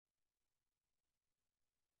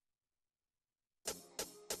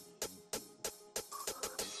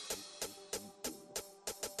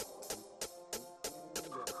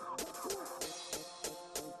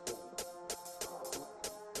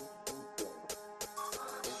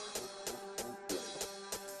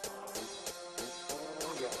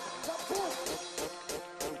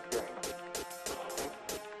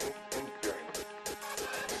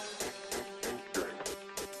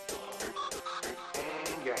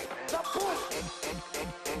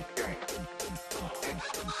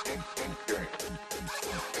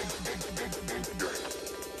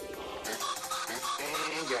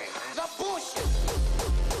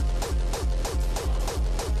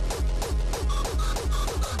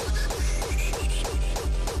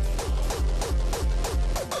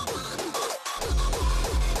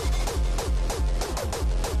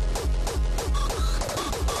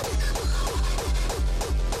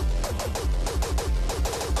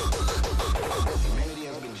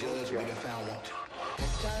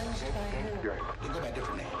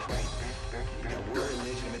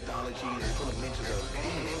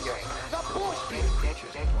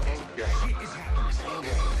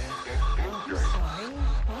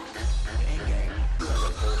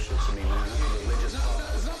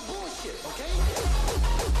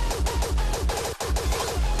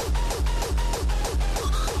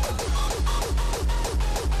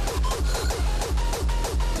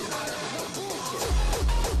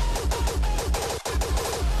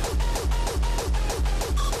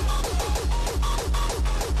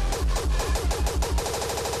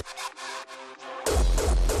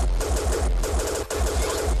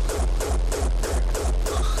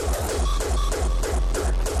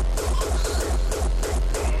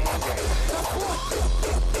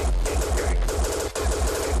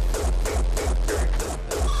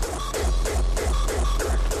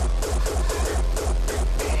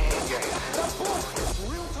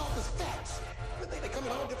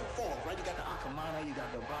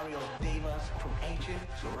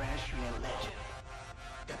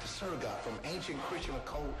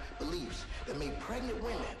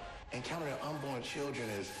Children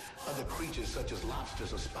as other creatures such as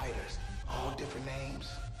lobsters or spiders. All different names,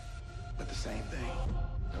 but the same thing.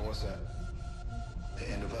 And what's that? The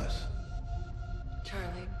end of us.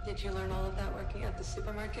 Charlie, did you learn all of that working at the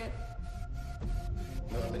supermarket?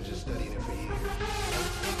 No, I've been just studying it for years.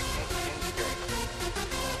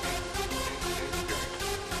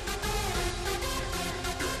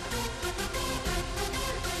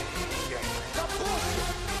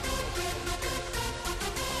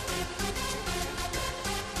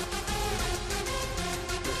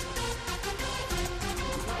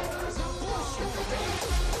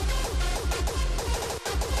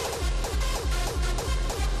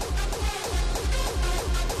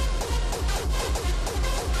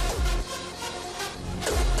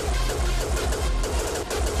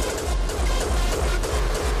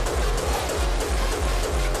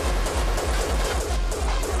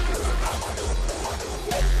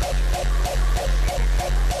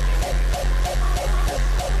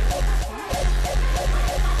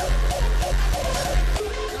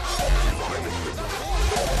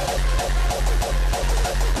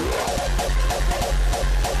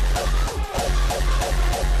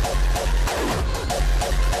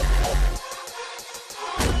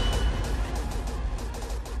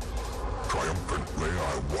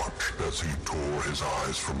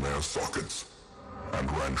 From their sockets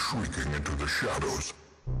and ran shrieking into the shadows.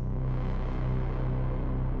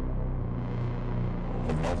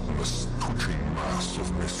 A mountainous, twitching mass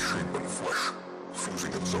of misshapen flesh,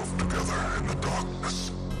 fusing itself together in the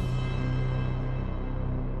darkness.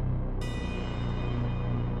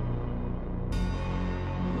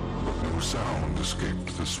 But no sound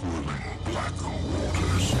escaped the swirling black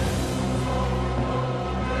waters.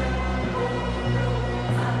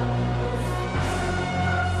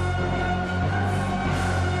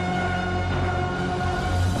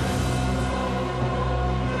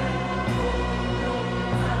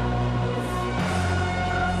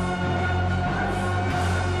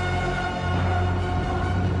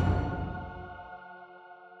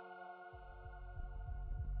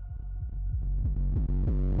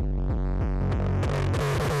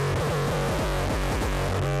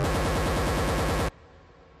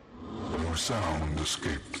 Sound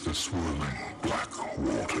escaped the swirling black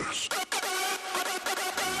waters.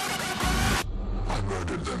 I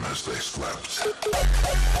murdered them as they slept.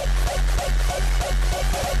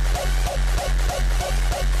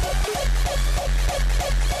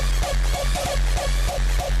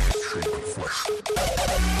 Misshapen flesh.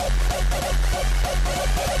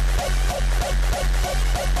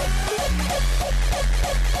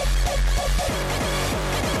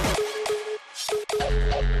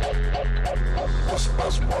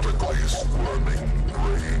 Spasmodically squirming,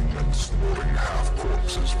 braying, and snorting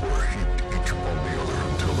half-corpses were heaped each upon the other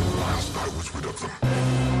until at last I was rid of them.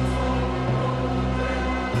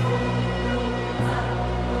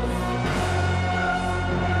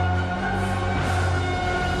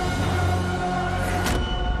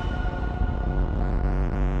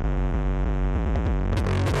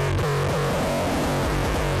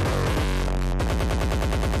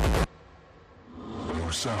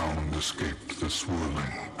 sound escaped the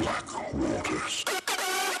swirling black waters.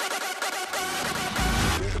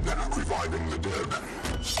 Dead, reviving the dead.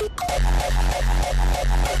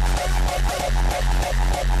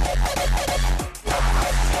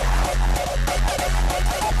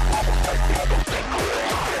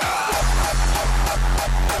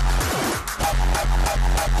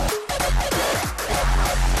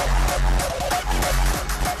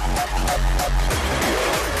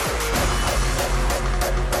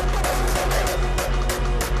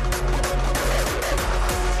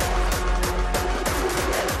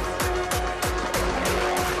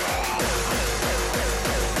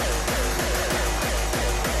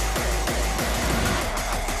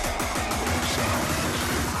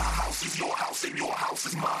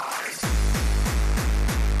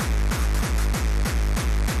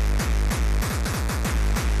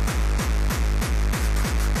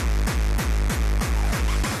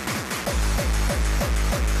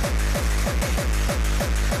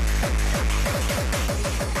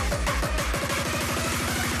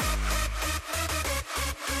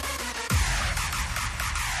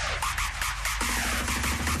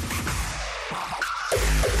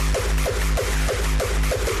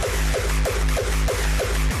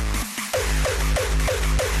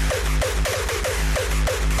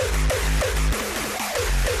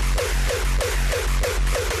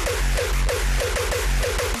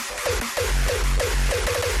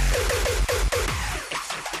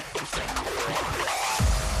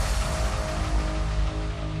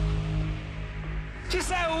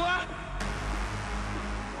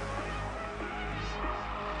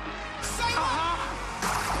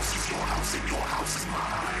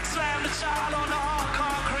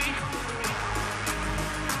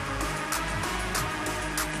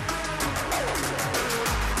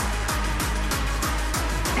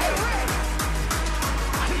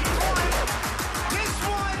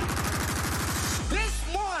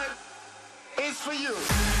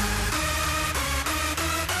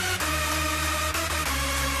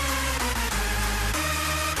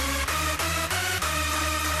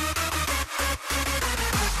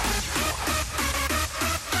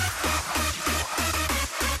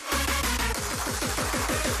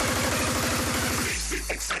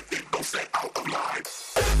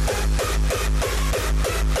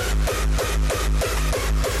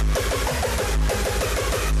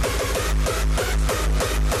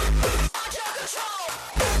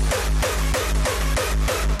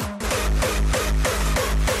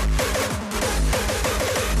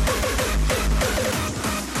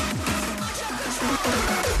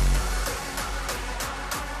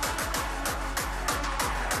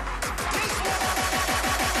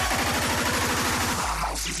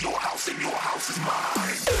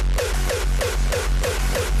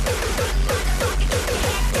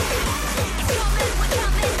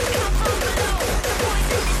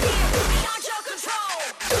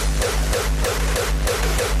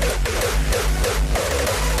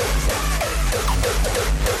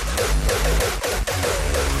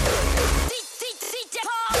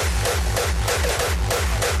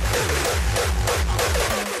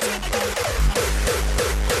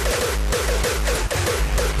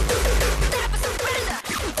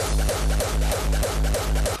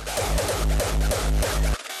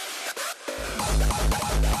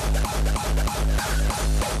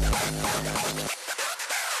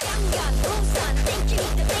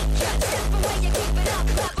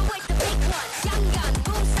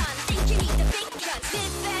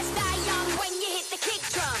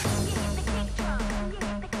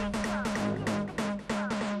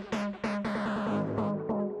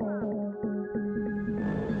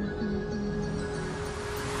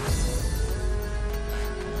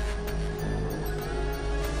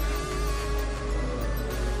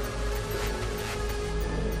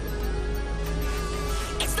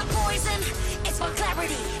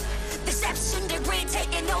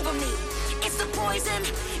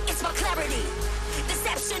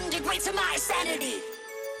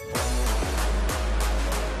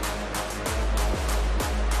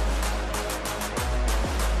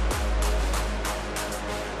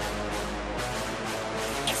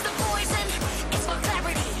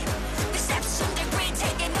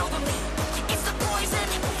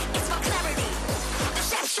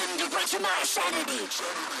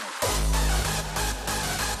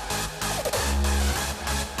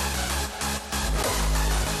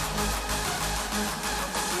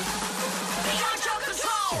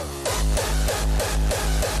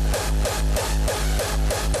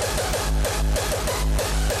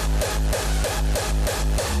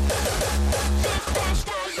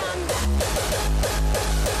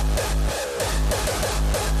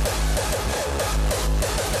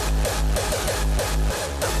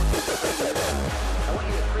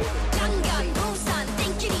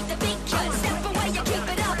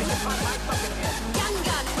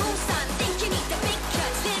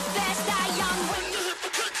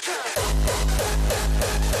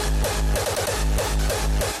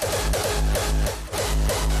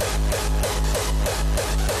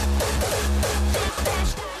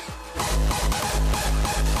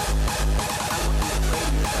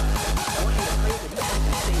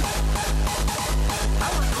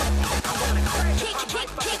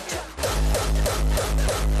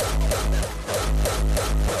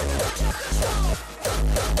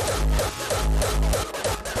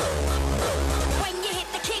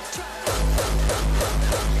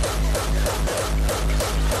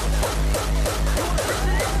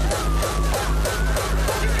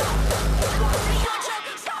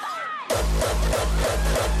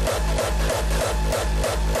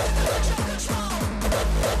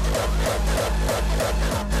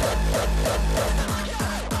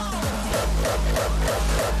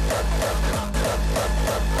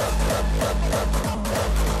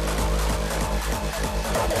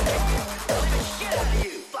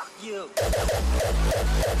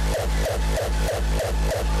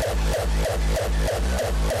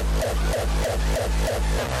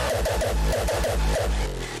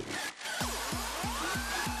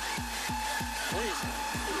 Please.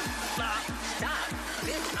 Stop.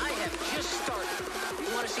 Bitch, I have just started. You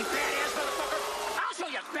want to see badass, motherfucker? I'll show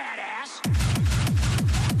you badass.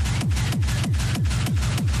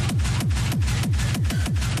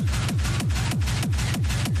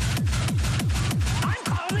 I'm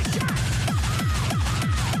calling the shots.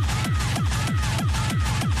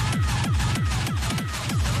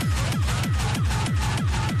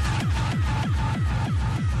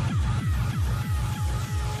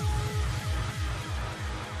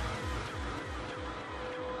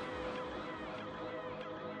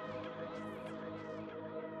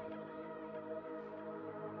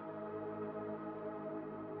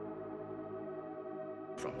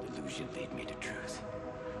 From delusion, lead me to truth.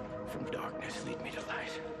 From darkness, lead me to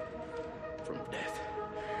light. From death,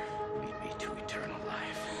 lead me to eternal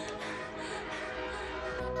life.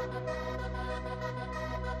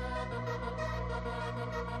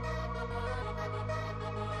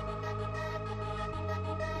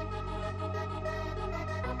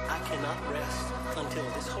 I cannot rest until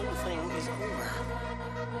this whole thing is over.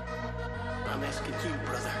 I'm asking you,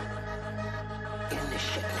 brother. End this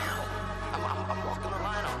shit now. I'm walking the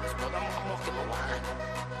line on this, brother. I'm walking the line.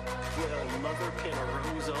 Well, mother pin a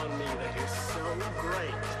rose on me. That is so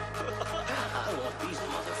great. I want these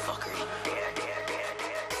motherfuckers dead.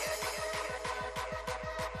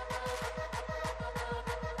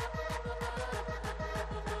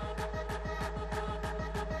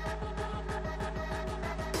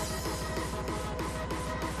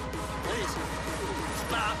 Please.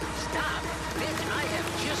 Stop. Bitch, I have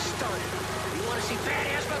just started. You want to see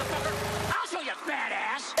badass, motherfucker? I'll show you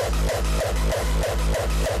badass.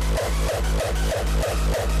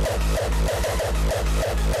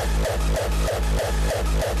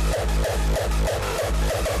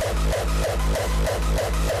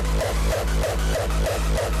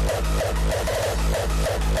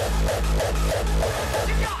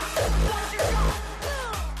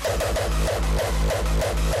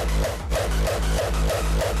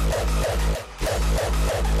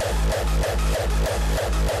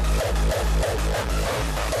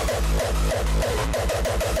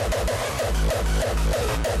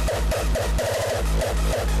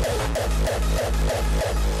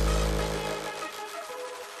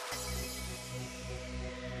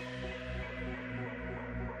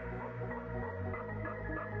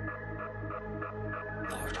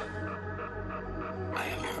 Lord, I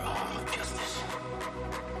am your arm of justice,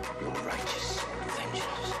 your righteous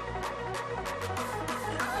vengeance.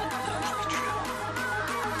 Let me be true.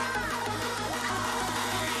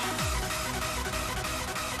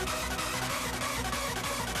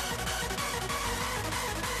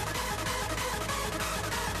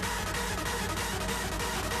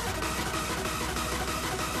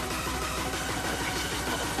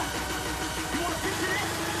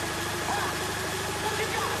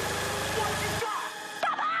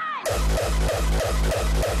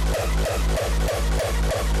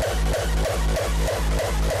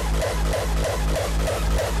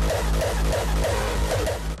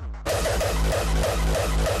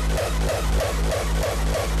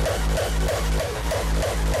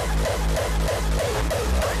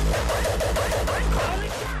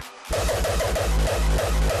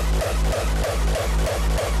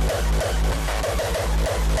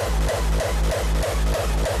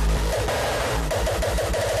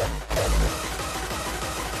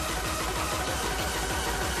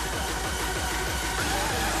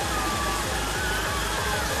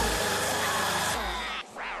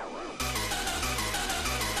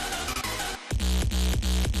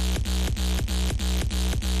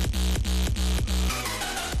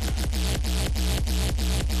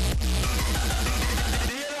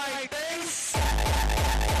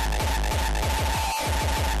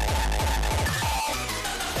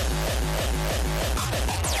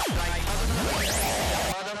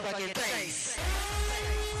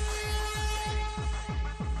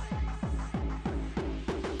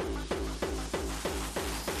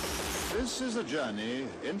 This is a journey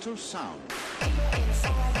into sound.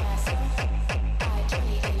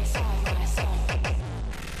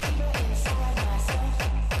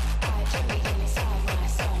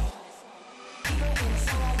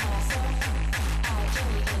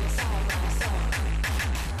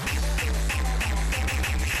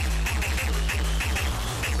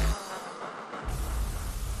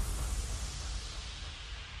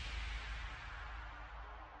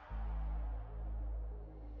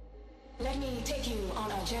 Let me take you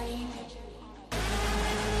on a journey.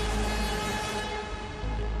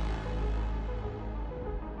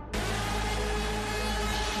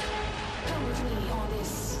 Come with me on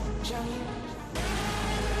this journey.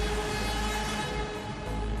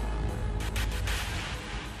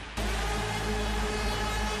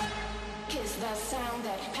 sound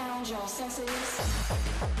that pounds your senses.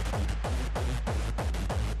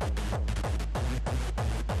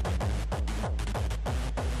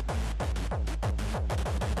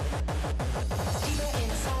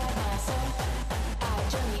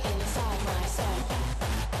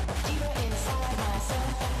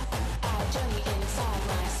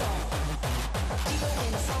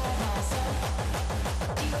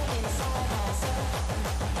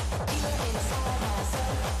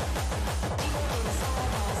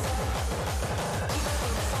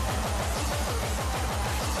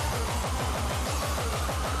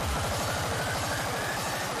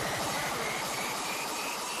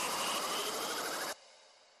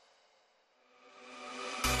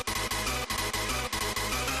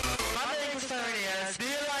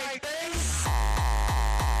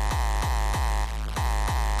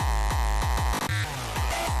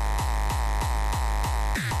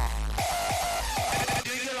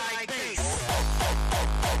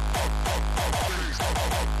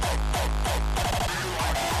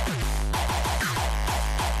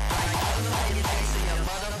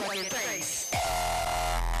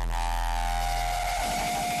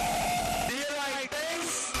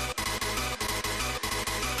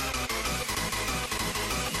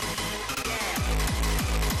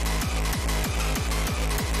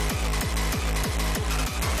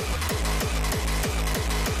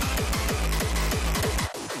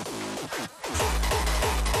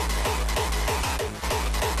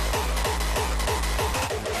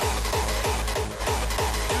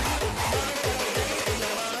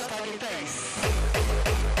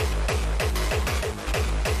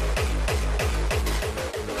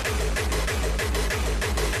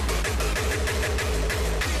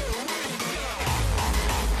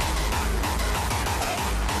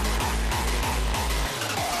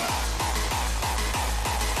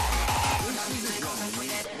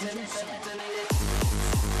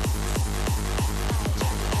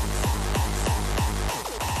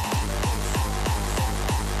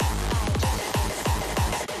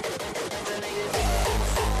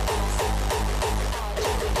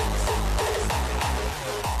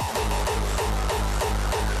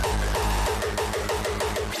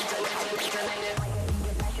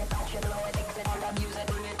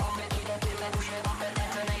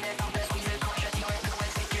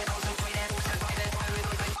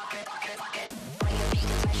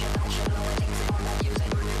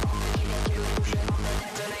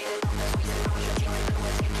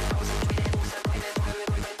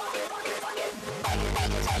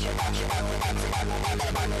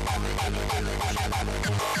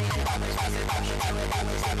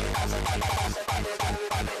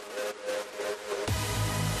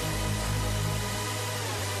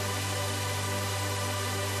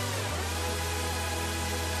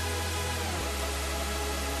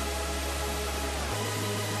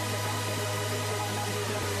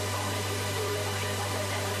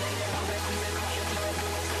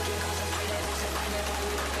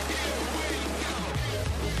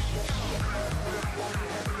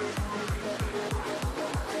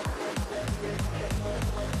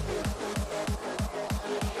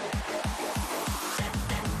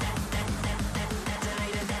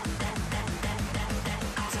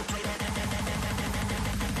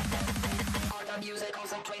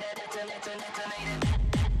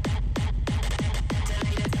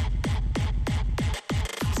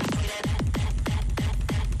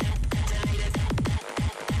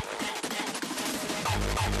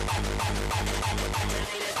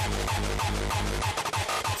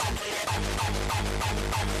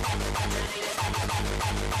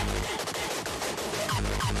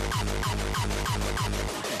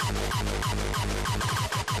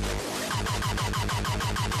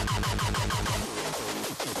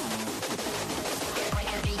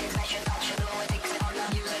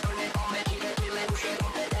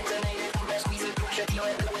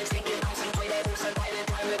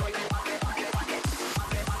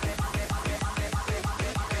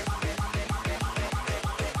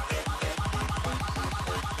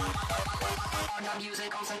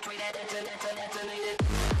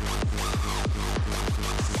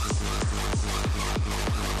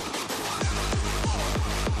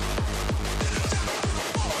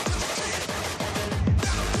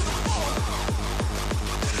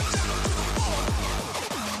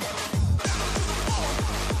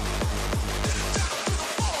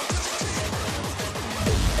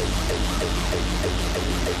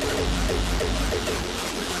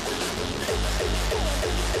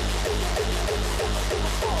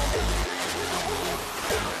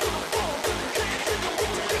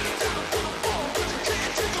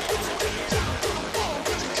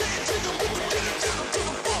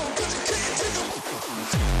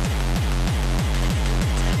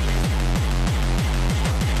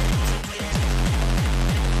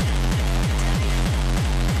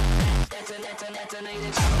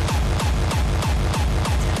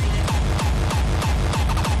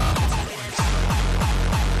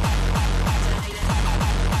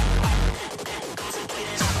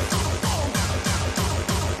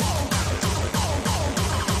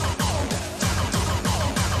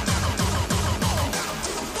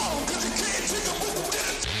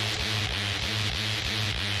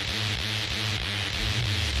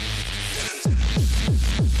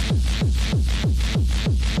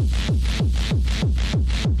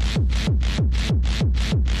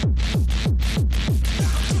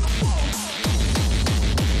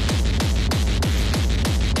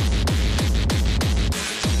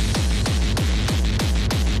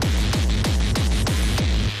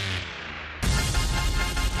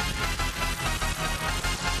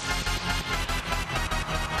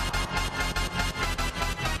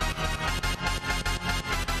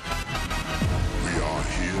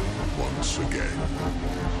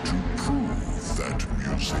 That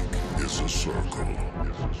music is a circle.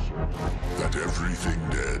 That everything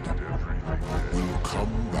dead will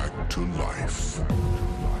come back to life.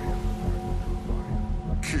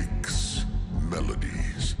 Kicks,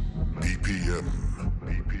 melodies, BPM.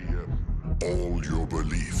 All your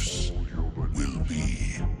beliefs will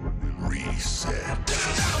be reset.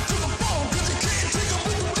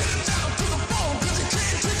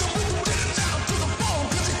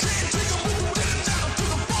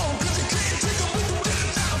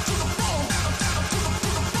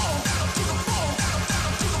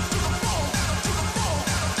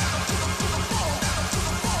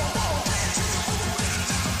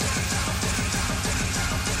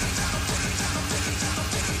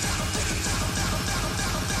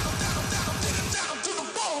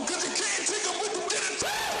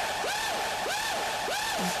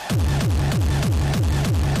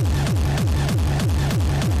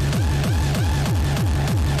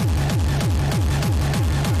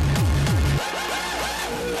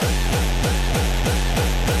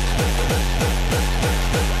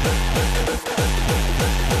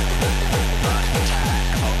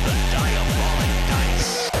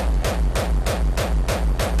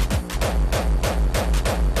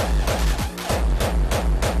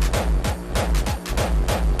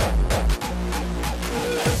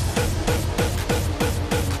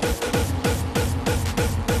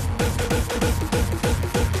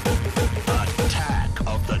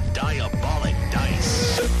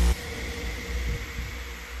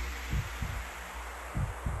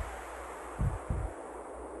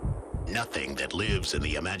 Nothing that lives in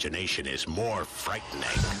the imagination is more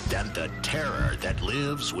frightening than the terror that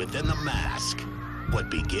lives within the mask. What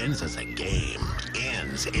begins as a game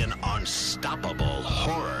ends in unstoppable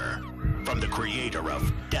horror. From the creator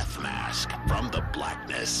of Death Mask, From the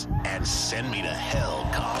Blackness, and Send Me to Hell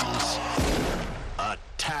comes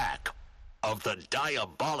Attack of the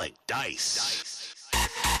Diabolic Dice.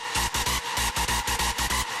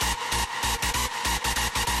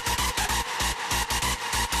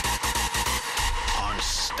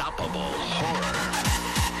 Unstoppable horror.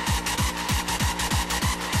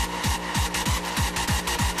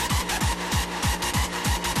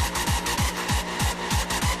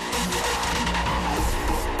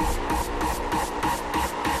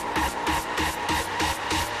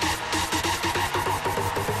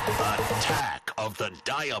 Attack of the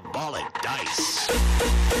Diabolic Dice.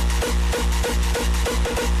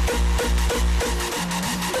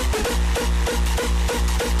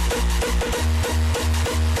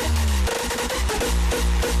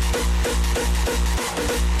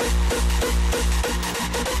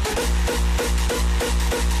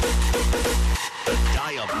 The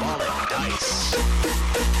Diabolic Dice.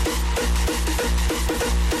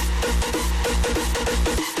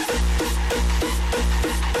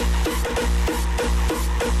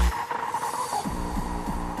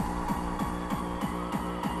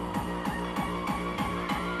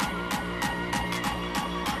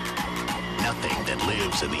 Nothing that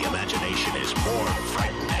lives in the imagination is more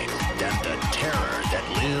frightening than the terror that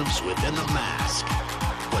lives within the mask.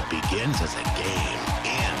 What begins as a game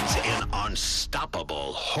ends in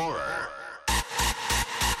unstoppable horror.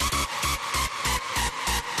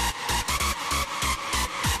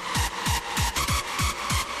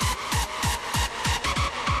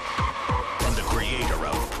 From the creator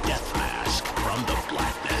of Death Mask, From the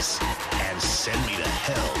Blackness, and Send Me to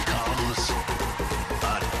Hell comes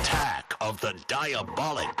Attack of the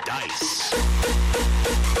Diabolic Dice.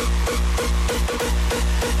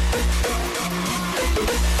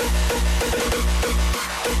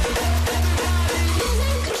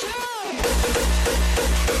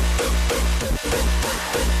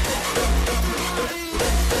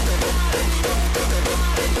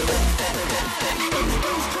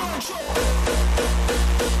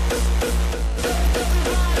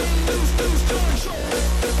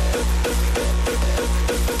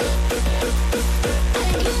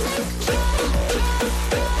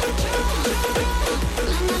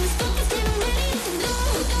 La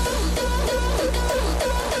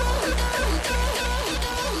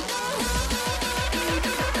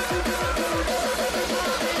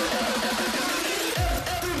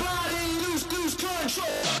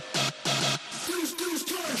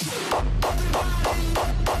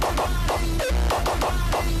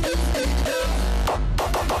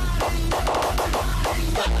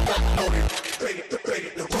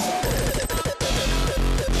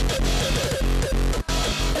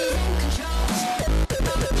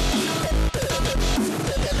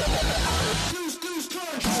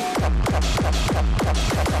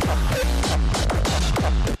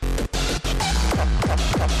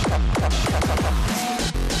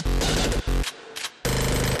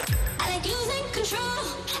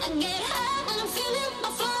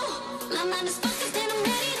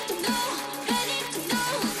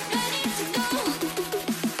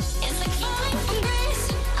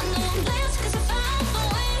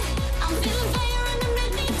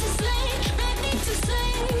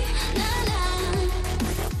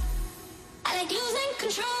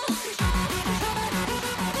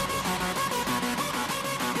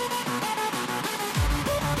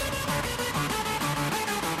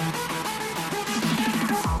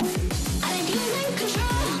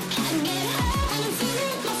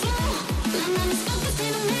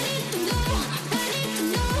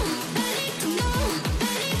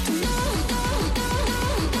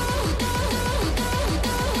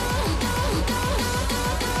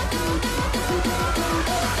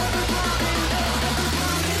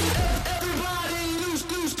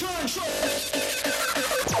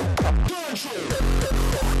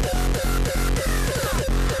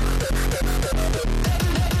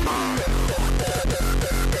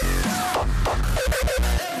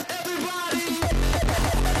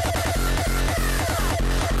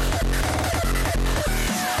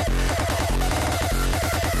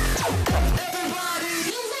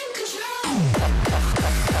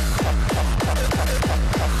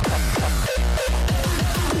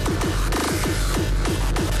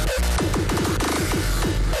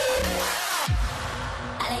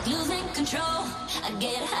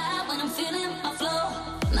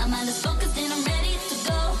mind is focused and I'm ready to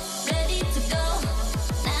go, ready to go.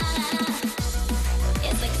 Nah, nah, nah.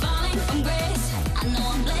 It's like falling from grace. I know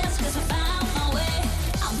I'm blessed cause I found my way.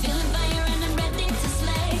 I'm feeling fire and I'm ready to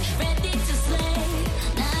slay, ready to slay.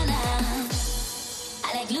 Nah, nah. I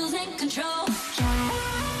like losing control.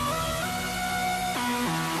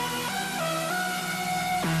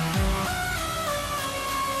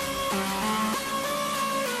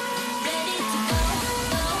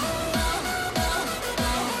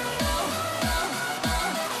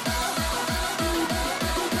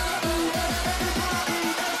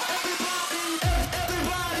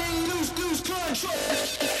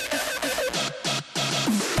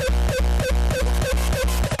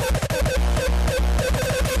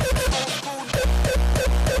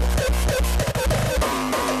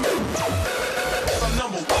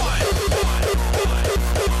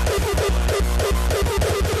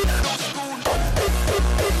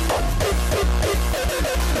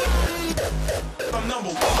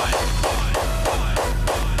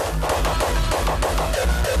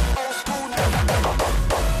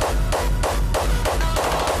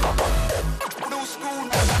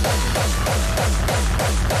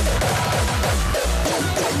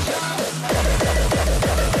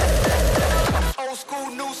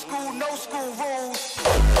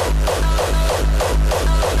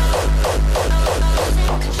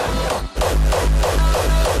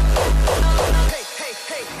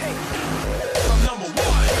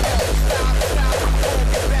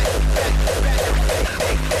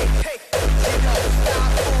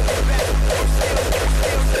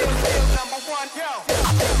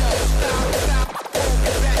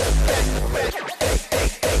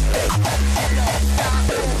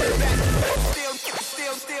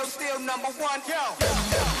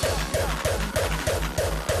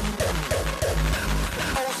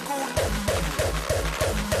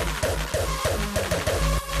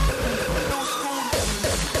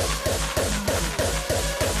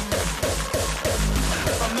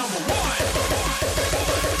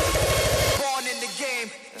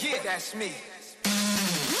 That's me.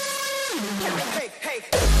 Hey, hey.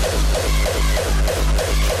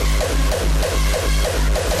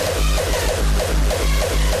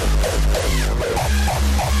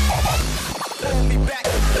 Hold me back.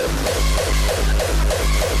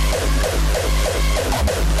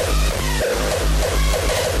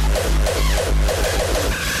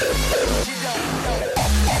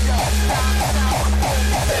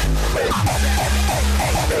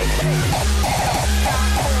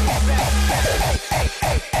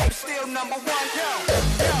 Still number one,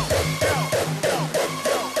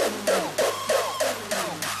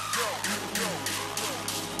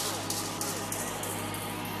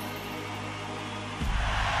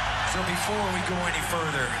 So before we go any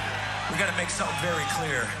further, we gotta make something very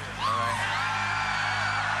clear, all right?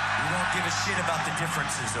 We don't give a shit about the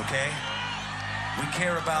differences, okay? We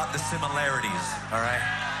care about the similarities, all right?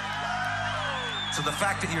 So the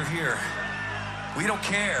fact that you're here, we don't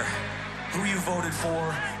care who you voted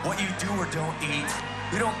for, what you do or don't eat.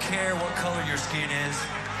 We don't care what color your skin is,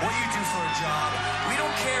 what you do for a job. We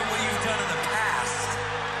don't care what you've done in the past.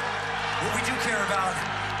 What we do care about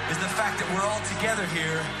is the fact that we're all together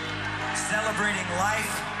here celebrating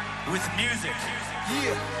life with music.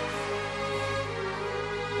 Yeah.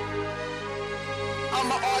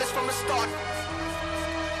 I'm an artist from the start.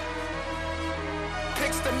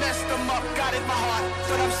 Picks to mess them up, got it in my heart.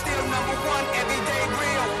 But I'm still number one, everyday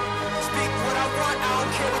real. Speak what I want, I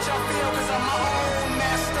don't care what y'all feel, cause I'm my own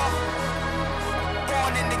master.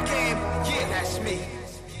 Born in the game, yeah, that's me.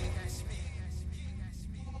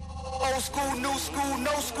 Old school, new school,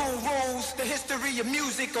 no school rules. The history of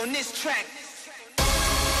music on this track.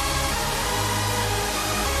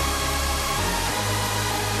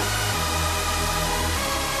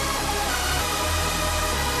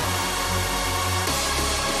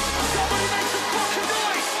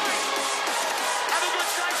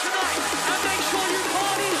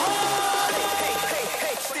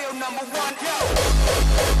 Number one, yo.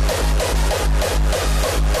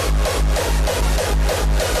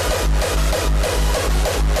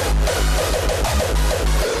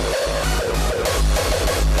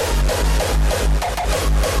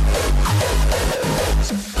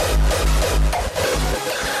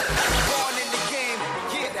 Born in the game,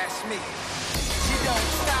 yeah, that's me. You don't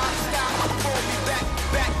stop, pull me back.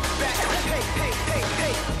 Hey, hey, hey,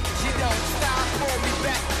 hey. You don't stop, pull me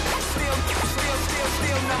back.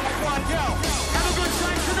 Still number one, yo. Have a good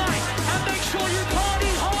time tonight, and make sure you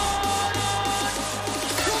party hard.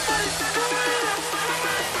 Somebody scream!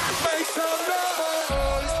 Make some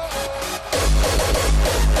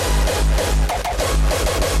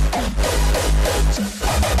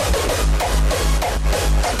noise.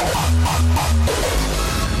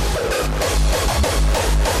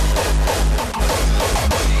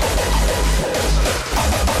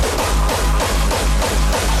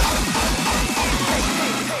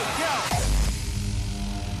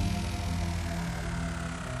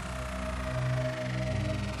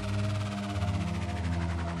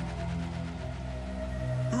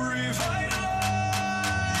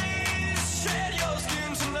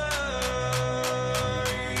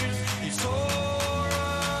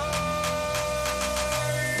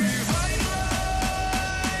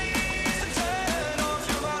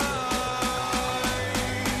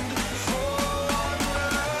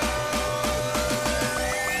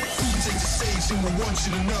 want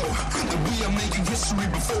you to know that we are making history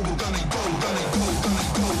before we're gonna go, gonna go, gonna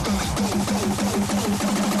go, gonna go, go, go, go,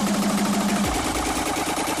 go.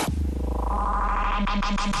 I'm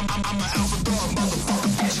an alpha dog,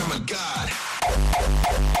 motherfucker, bitch, I'm a god.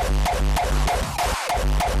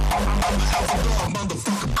 I'm an alpha dog,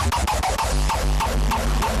 motherfucker.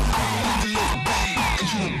 You little babe, and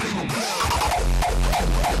you a big old blood.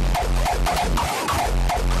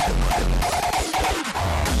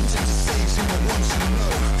 You take the stage and I want you to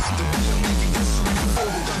know that we are making history before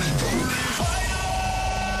we're gonna go.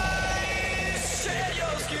 Shed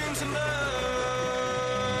your skin tonight.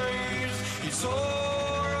 It's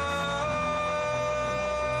alright.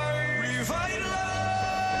 Revitalize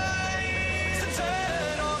and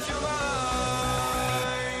turn off your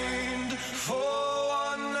mind for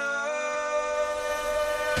one night.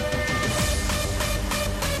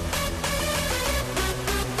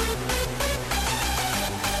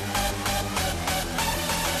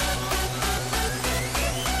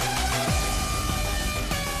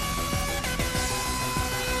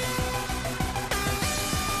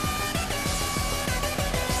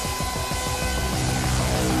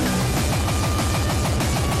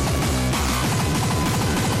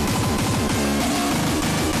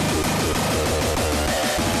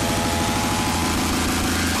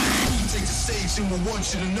 And we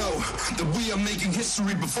want you to know that we are making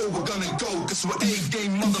history before we're gonna go. Cause we're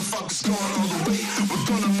A-game motherfuckers going all the way. We're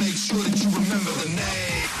gonna make sure that you remember the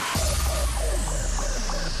name.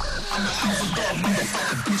 I'm an alpha dog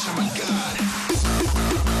motherfucker, bitch, I'm a god.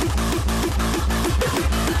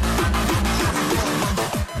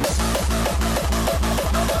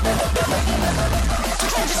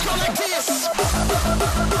 Just go like this.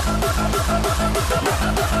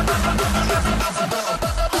 Alpha dog.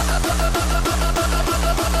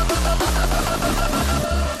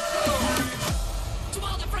 To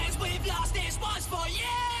all the friends we've lost, this one's for you!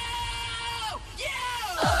 You!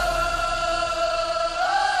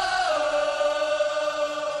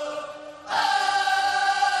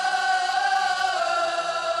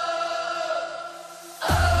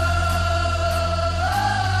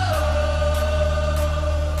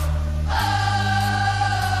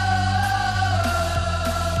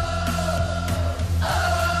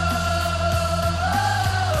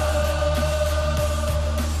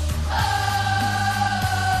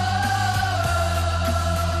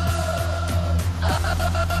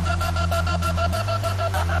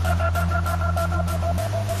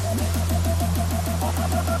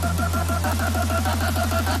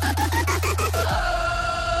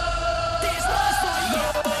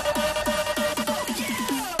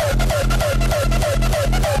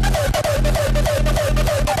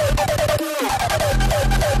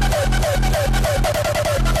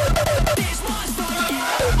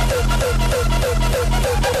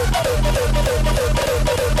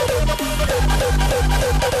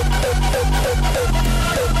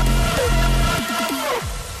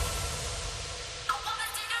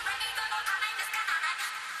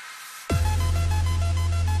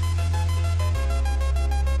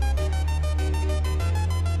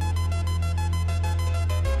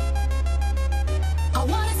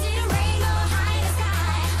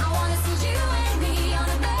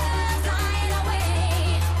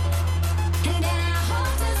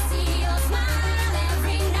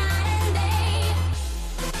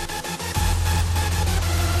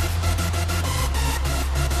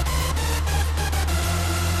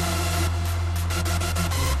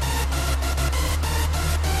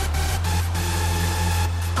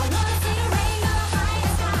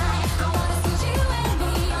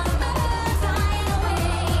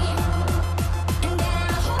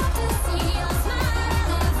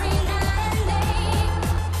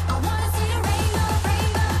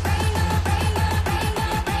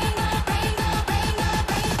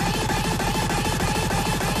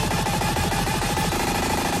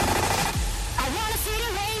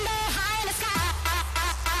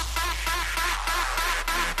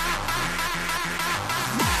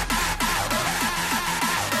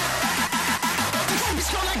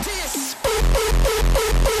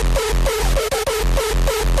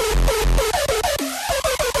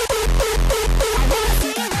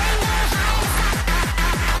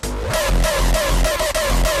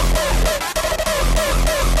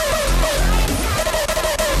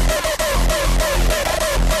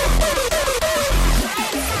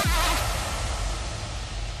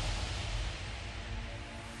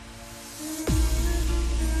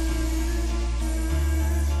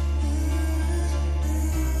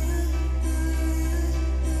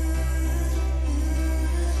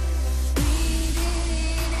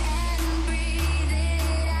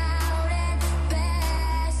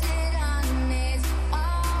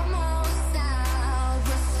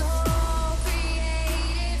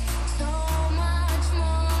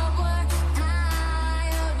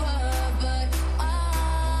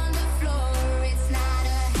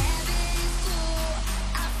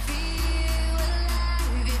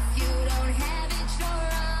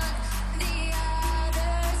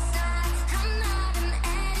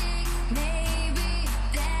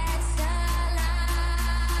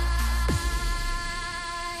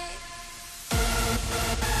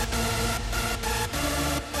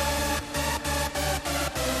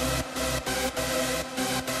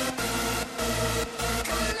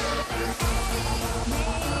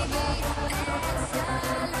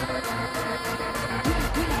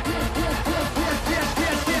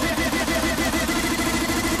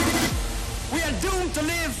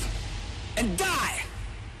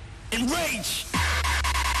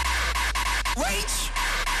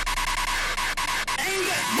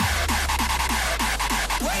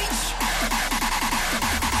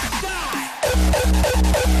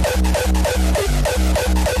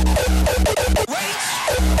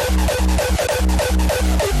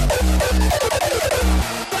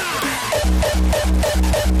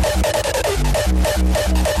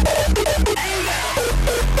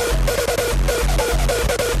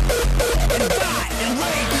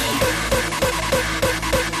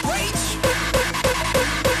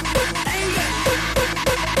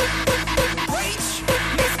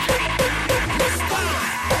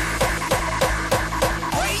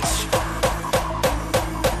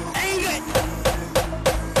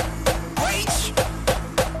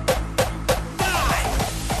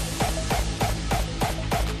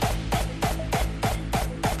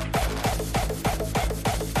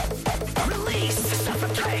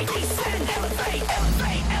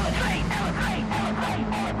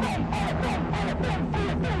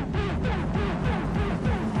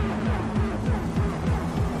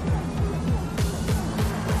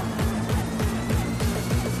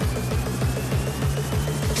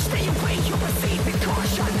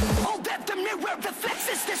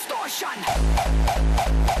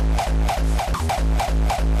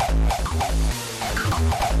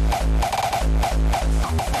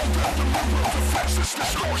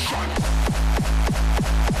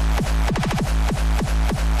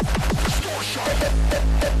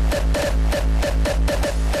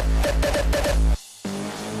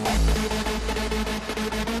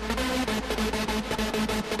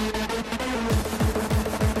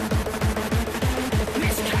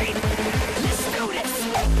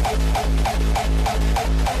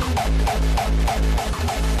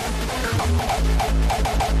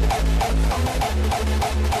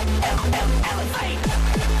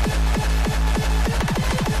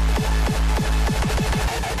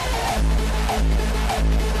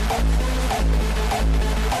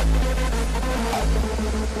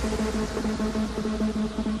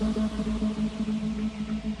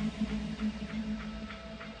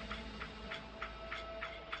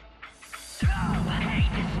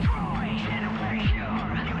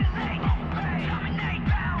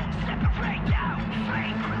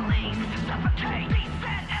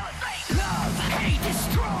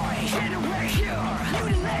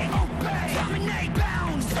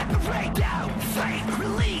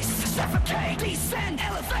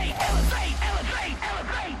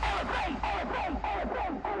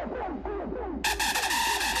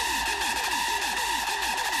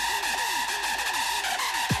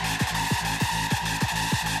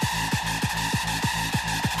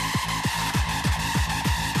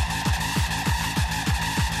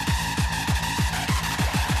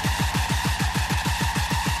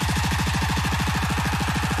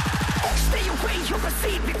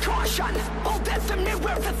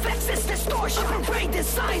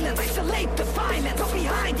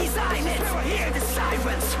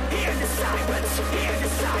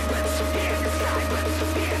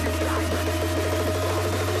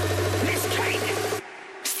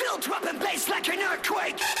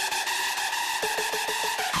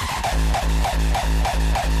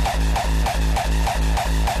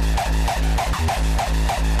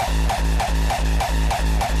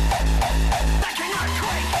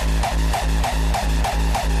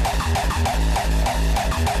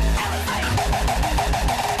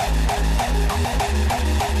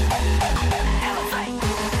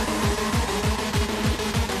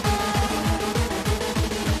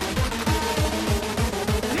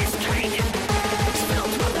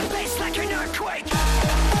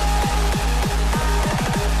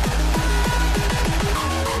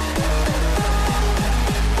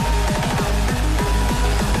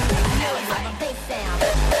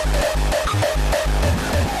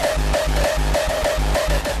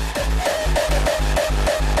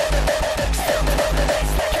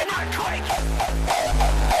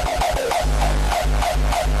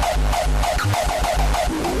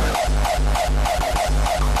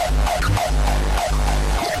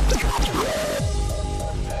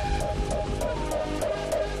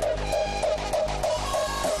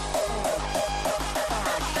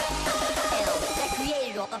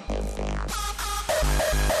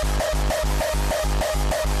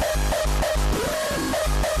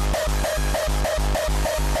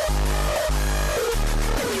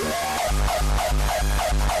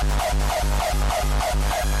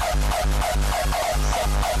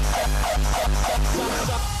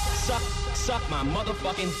 Suck my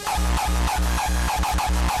motherfucking.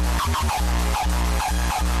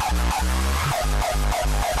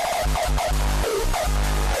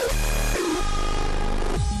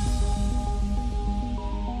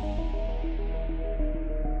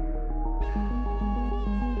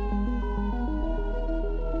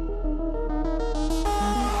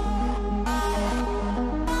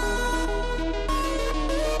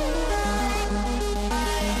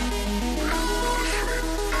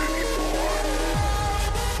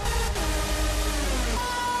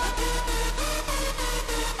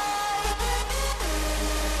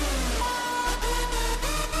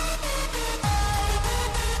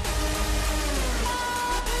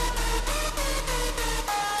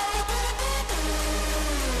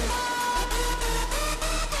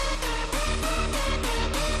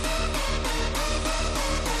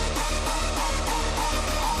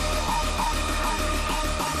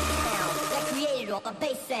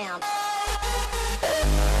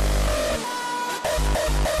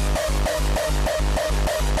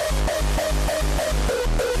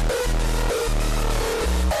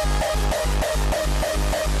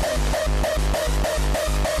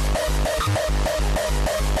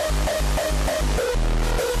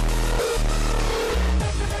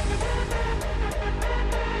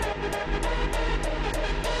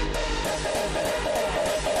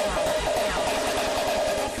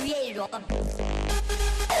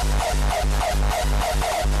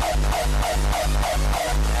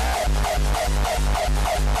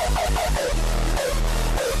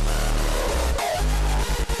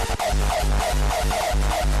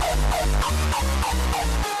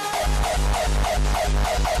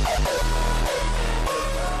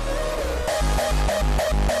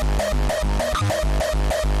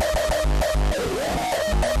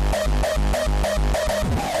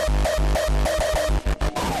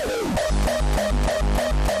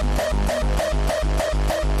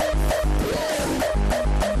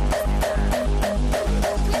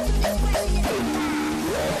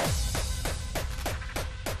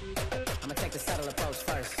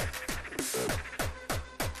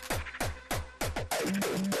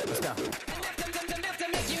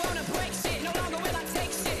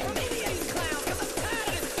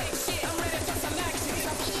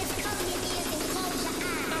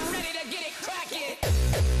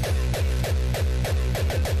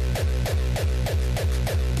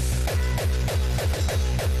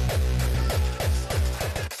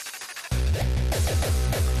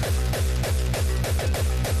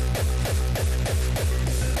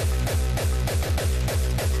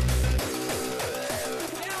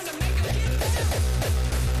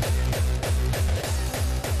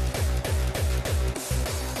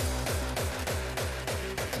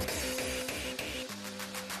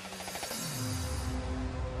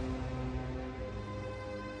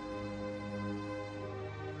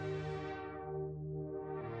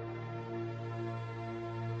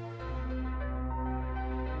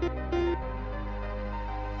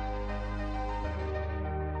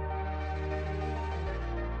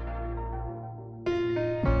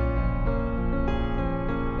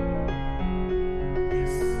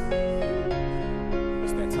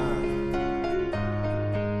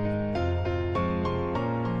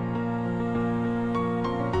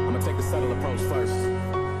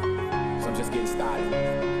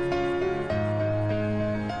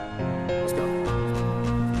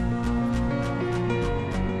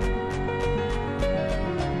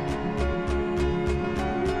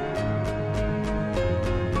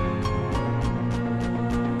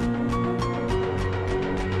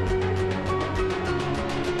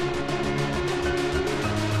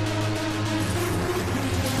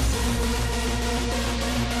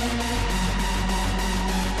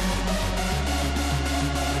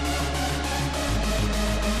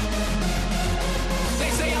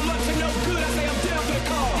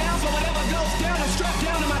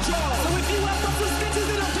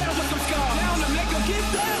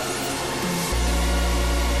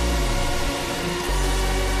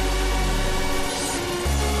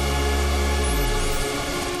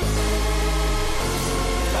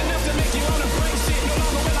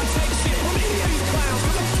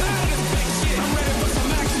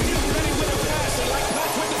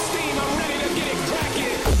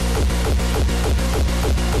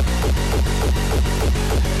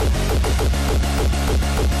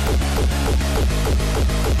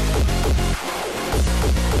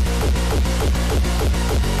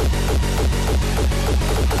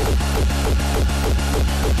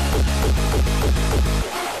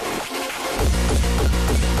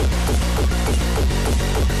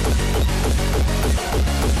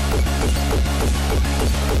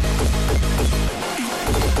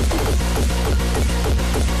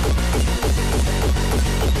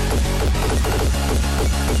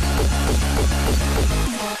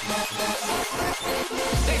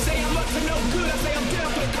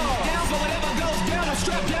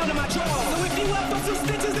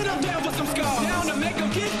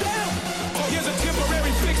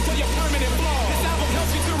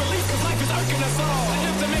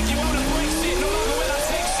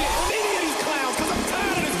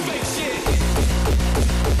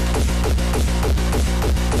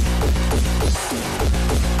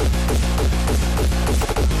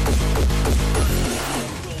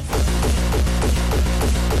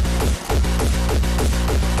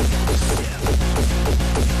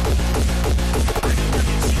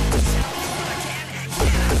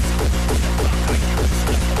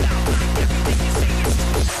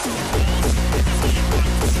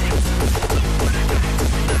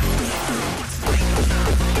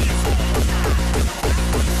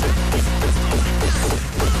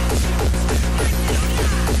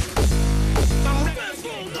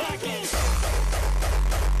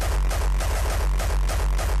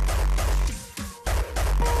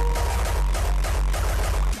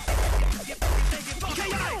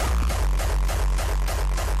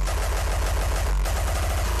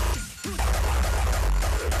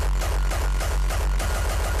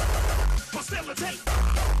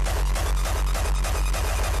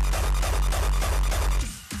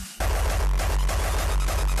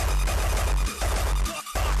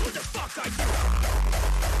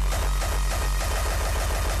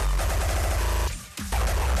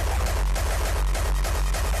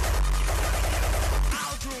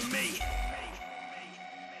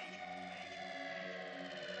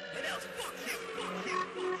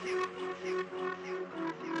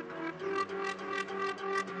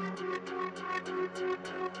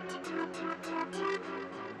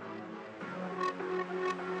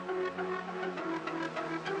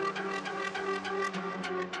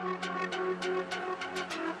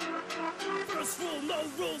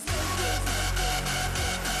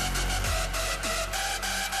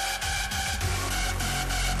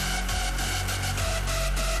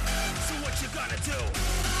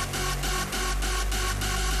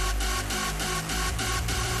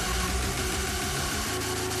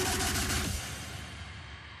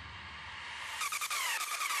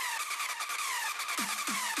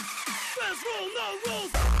 rule, no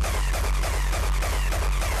rules.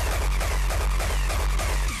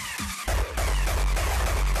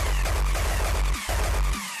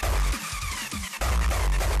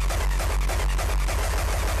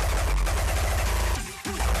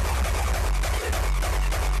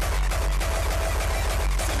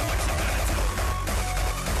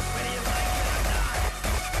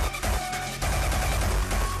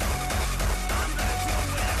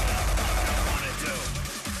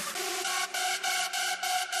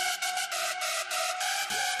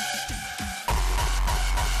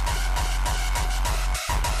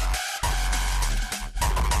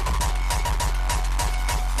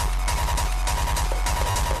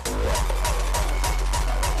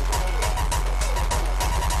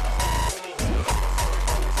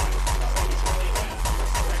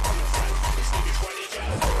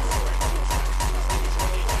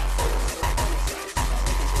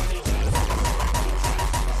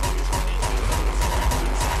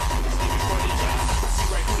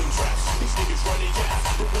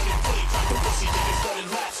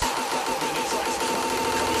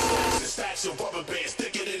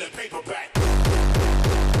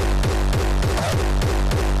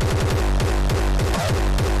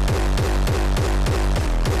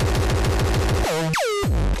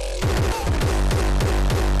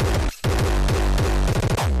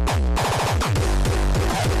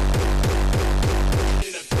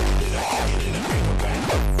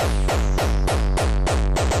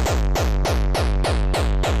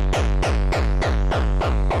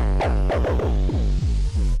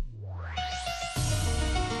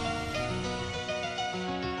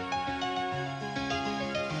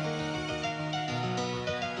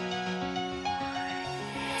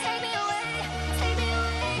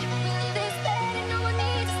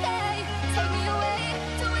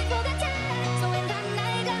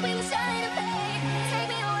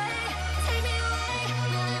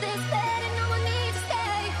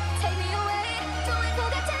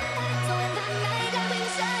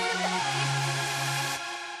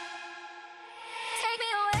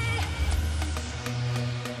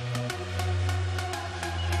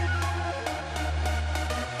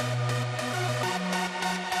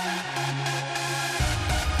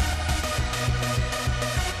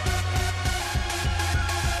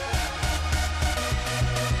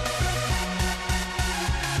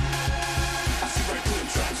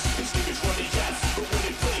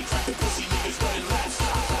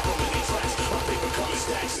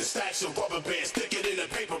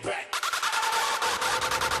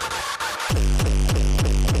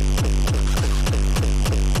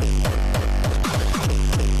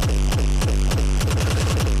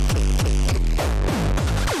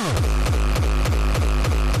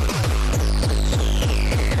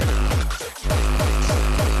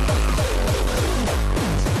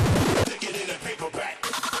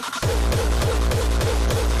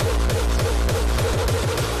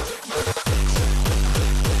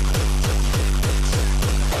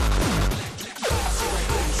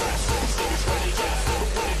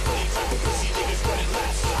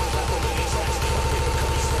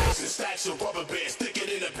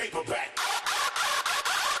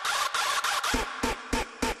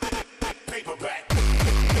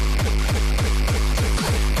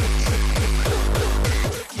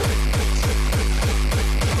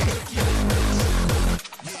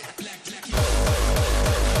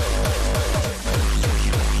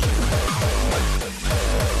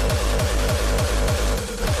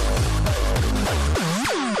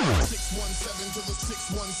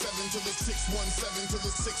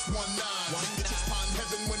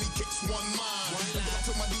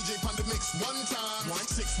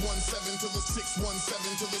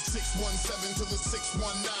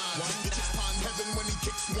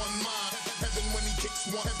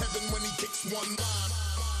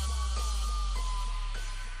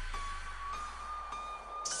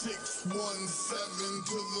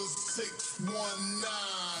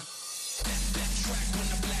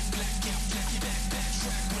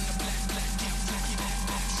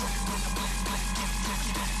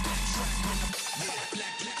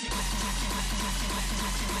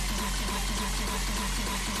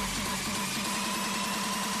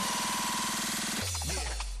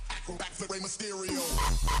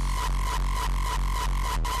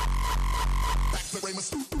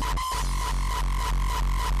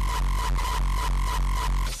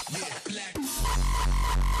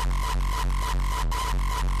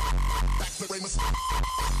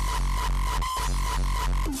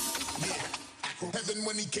 Heaven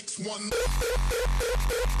when he kicks one.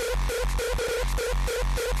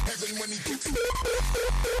 Heaven when he kicks.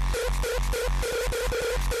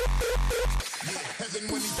 Yeah, heaven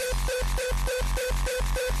when he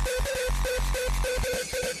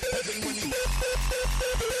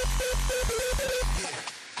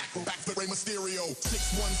back to Rey Mysterio.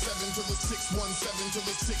 617 to the 617 to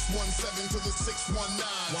the 617 to the 619.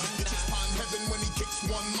 The chicks pond heaven when he kicks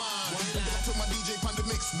one mine. Back to my DJ Panda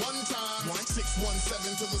mix one time.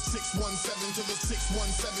 617 to the 617 to the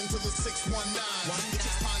 617 to the 619. The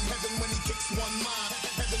chicks pond heaven when he kicks one mine.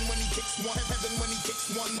 Heaven when he kicks one. Heaven when he kicks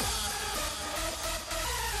one mine.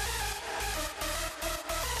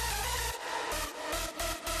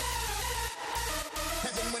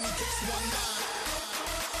 Heaven when he kicks one mine.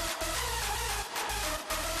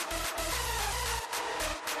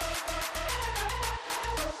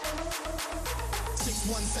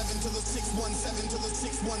 617 to the 617 to the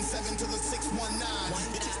 617 to the 619.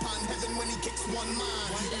 The chicks pond heaven when he kicks one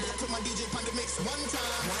mine. Back to my DJ Panda mix one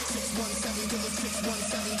time. 617 to the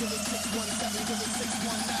 617 to the 617 to the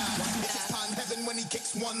 619. The chicks pond heaven when he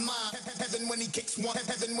kicks one mine. Heaven when he kicks one.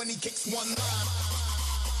 Heaven when he kicks one mine.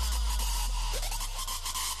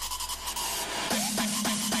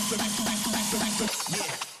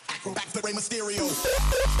 Yeah, back to Rey Mysterio.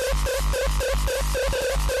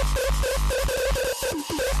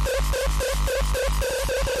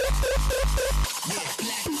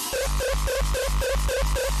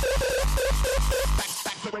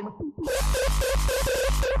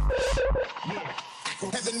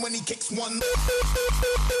 Heaven when he kicks one.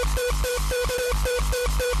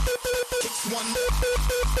 Kicks one.